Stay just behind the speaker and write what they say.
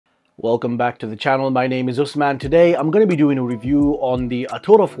Welcome back to the channel. My name is Usman. Today I'm going to be doing a review on the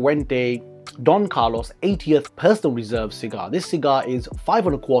Arturo Fuente Don Carlos 80th Personal Reserve cigar. This cigar is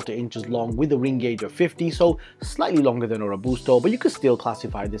 5¼ inches long with a ring gauge of 50, so slightly longer than a Robusto, but you could still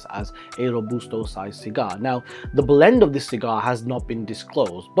classify this as a Robusto sized cigar. Now, the blend of this cigar has not been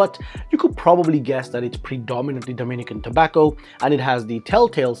disclosed, but you could probably guess that it's predominantly Dominican tobacco, and it has the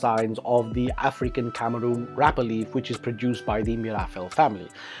telltale signs of the African Cameroon wrapper leaf, which is produced by the Mirafel family.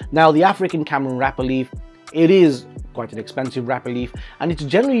 Now, the African Cameroon wrapper leaf, it is quite an expensive wrapper leaf, and it's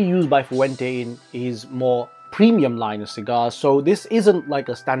generally used by Fuente in his more premium line of cigars. So this isn't like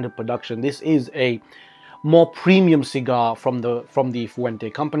a standard production. This is a more premium cigar from the Fuente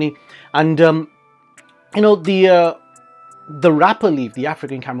company. And you know, the wrapper leaf, the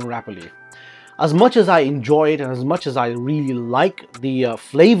African Cameroon wrapper leaf, as much as I enjoy it and as much as I really like the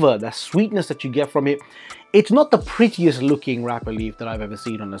flavor, the sweetness that you get from it, it's not the prettiest looking wrapper leaf that I've ever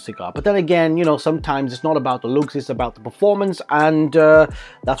seen on a cigar. But then again, you know, sometimes it's not about the looks, it's about the performance, and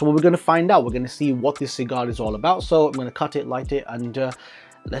that's what we're going to find out. We're going to see what this cigar is all about. So I'm going to cut it, light it, and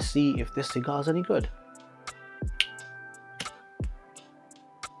let's see if this cigar is any good.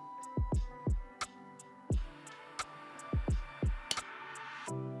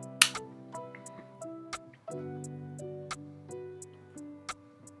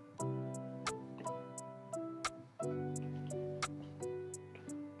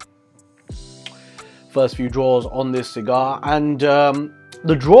 First few draws on this cigar, and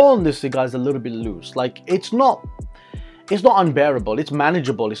the draw on this cigar is a little bit loose. Like, it's not unbearable, it's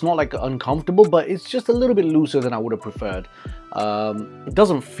manageable, it's not like uncomfortable, but it's just a little bit looser than I would have preferred. It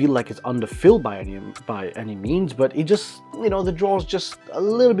doesn't feel like it's underfilled by any means, but it just, you know, the draw is just a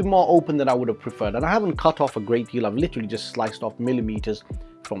little bit more open than I would have preferred. And I haven't cut off a great deal, I've literally just sliced off millimeters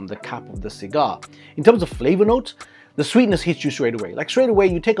from the cap of the cigar. In terms of flavor notes, the sweetness hits you straight away. Like, straight away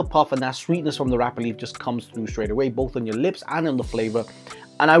you take a puff and that sweetness from the wrapper leaf just comes through straight away, both on your lips and on the flavor,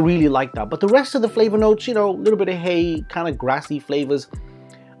 and I really like that. But the rest of the flavor notes, you know, a little bit of hay, kind of grassy flavors,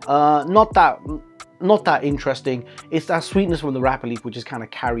 not that interesting. It's that sweetness from the wrapper leaf which is kind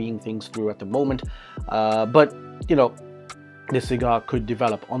of carrying things through at the moment. But you know, this cigar could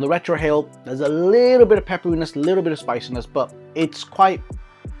develop. On the retrohale, there's a little bit of pepperiness, a little bit of spiciness, but it's quite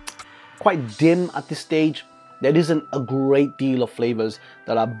dim at this stage. There isn't a great deal of flavors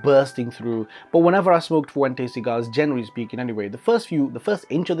that are bursting through. But whenever I smoked Fuente cigars, generally speaking anyway, the first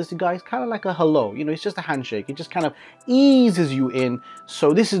inch of the cigar is kind of like a hello. You know, it's just a handshake. It just kind of eases you in.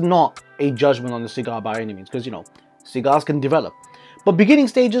 So this is not a judgment on the cigar by any means, because, you know, cigars can develop. But beginning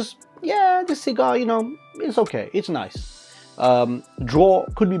stages, yeah, this cigar, you know, it's okay. It's nice. Draw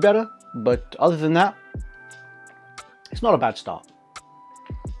could be better, but other than that, it's not a bad start.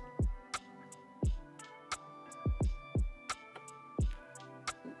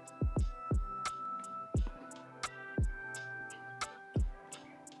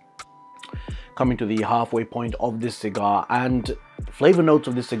 Coming to the halfway point of this cigar, and flavor notes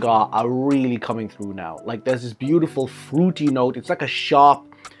of this cigar are really coming through now. Like, there's this beautiful fruity note. It's like a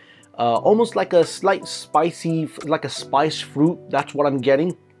sharp, almost like a slight spicy, like a spiced fruit. That's what I'm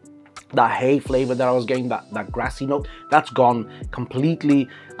getting. That hay flavor that I was getting, that grassy note, that's gone completely.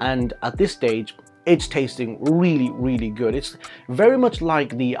 And at this stage, it's tasting really, really good. It's very much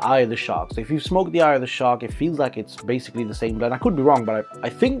like the Eye of the Shark. So if you've smoked the Eye of the Shark, it feels like it's basically the same blend. I could be wrong, but I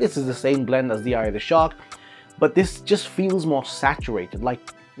think this is the same blend as the Eye of the Shark, but this just feels more saturated. Like,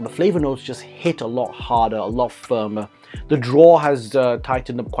 the flavor notes just hit a lot harder, a lot firmer. The draw has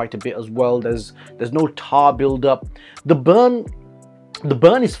tightened up quite a bit as well. There's no tar buildup. The burn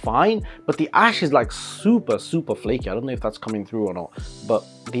is fine, but the ash is like super flaky. I don't know if that's coming through or not, but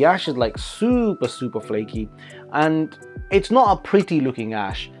the ash is like super flaky, and it's not a pretty looking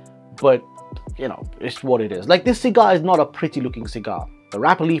ash, but you know, it's what it is. Like, this cigar is not a pretty looking cigar. The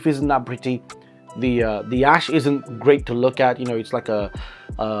wrapper leaf isn't that pretty. The ash isn't great to look at. You know, it's like a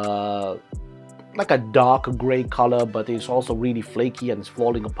dark gray color, but it's also really flaky and it's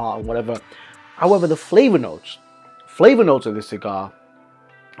falling apart and whatever. However, the flavor notes of this cigar,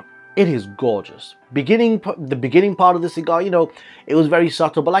 it is gorgeous. The beginning part of the cigar, you know, it was very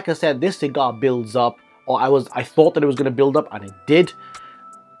subtle, but like I said, this cigar builds up, or I thought that it was going to build up, and it did,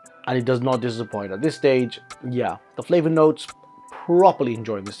 and it does not disappoint. At this stage, yeah, the flavor notes, properly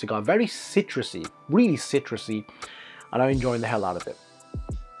enjoying this cigar. Very citrusy, really citrusy, and I'm enjoying the hell out of it.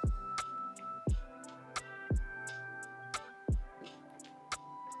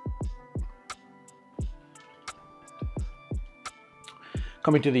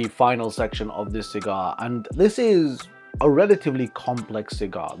 Coming to the final section of this cigar, and this is a relatively complex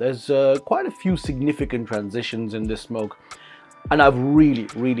cigar. There's quite a few significant transitions in this smoke. and I've really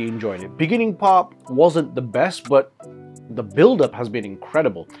enjoyed it. Beginning part wasn't the best, but the build-up has been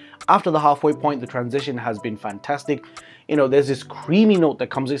incredible. After the halfway point, the transition has been fantastic. You know, there's this creamy note that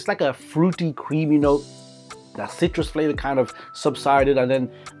comes. It's like a fruity, creamy note. That citrus flavor kind of subsided, and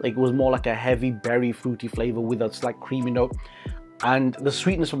then like it was more like a heavy berry fruity flavor with a slight creamy note, and the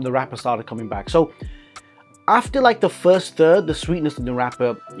sweetness from the wrapper started coming back. So after like the first third, the sweetness in the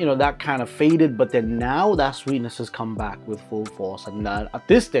wrapper, you know, that kind of faded, but then now that sweetness has come back with full force. And at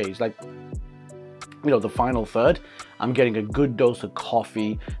this stage, like, you know, the final third, I'm getting a good dose of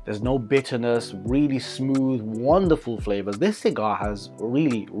coffee. There's no bitterness, really smooth, wonderful flavors. This cigar has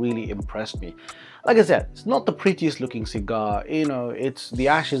really impressed me. Like I said, it's not the prettiest looking cigar, you know, it's the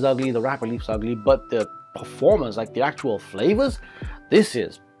ash is ugly, the wrapper leaf's ugly, but the performance, like the actual flavors, this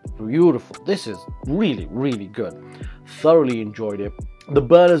is beautiful. This is really good. Thoroughly enjoyed it. The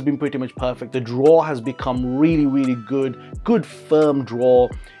burn has been pretty much perfect. The draw has become really good firm draw,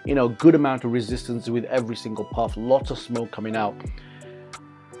 you know, good amount of resistance with every single puff, lots of smoke coming out.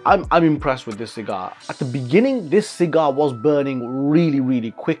 I'm impressed with this cigar. At the beginning, this cigar was burning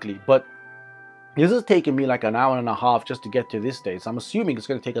really quickly, but this has taken me like an hour and a half just to get to this stage. So I'm assuming it's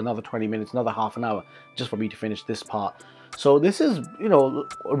going to take another 20 minutes, another half an hour just for me to finish this part. So this is, you know,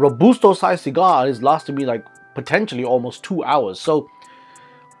 a Robusto size cigar is lasting me like potentially almost 2 hours. So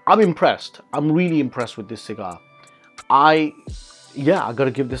I'm impressed. I'm really impressed with this cigar. I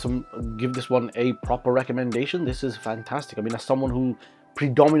gotta give this one a proper recommendation. This is fantastic. I mean, as someone who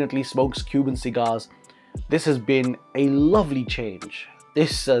predominantly smokes Cuban cigars, this has been a lovely change.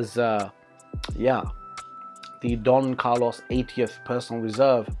 This is the Don Carlos 80th Personal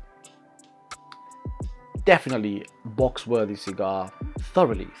Reserve. Definitely box-worthy cigar.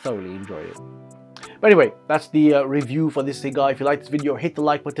 Thoroughly enjoyed it. But anyway, that's the review for this cigar. If you like this video, hit the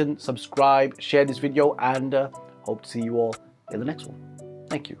like button, subscribe, share this video, and hope to see you all in the next one.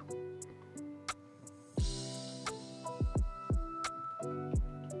 Thank you.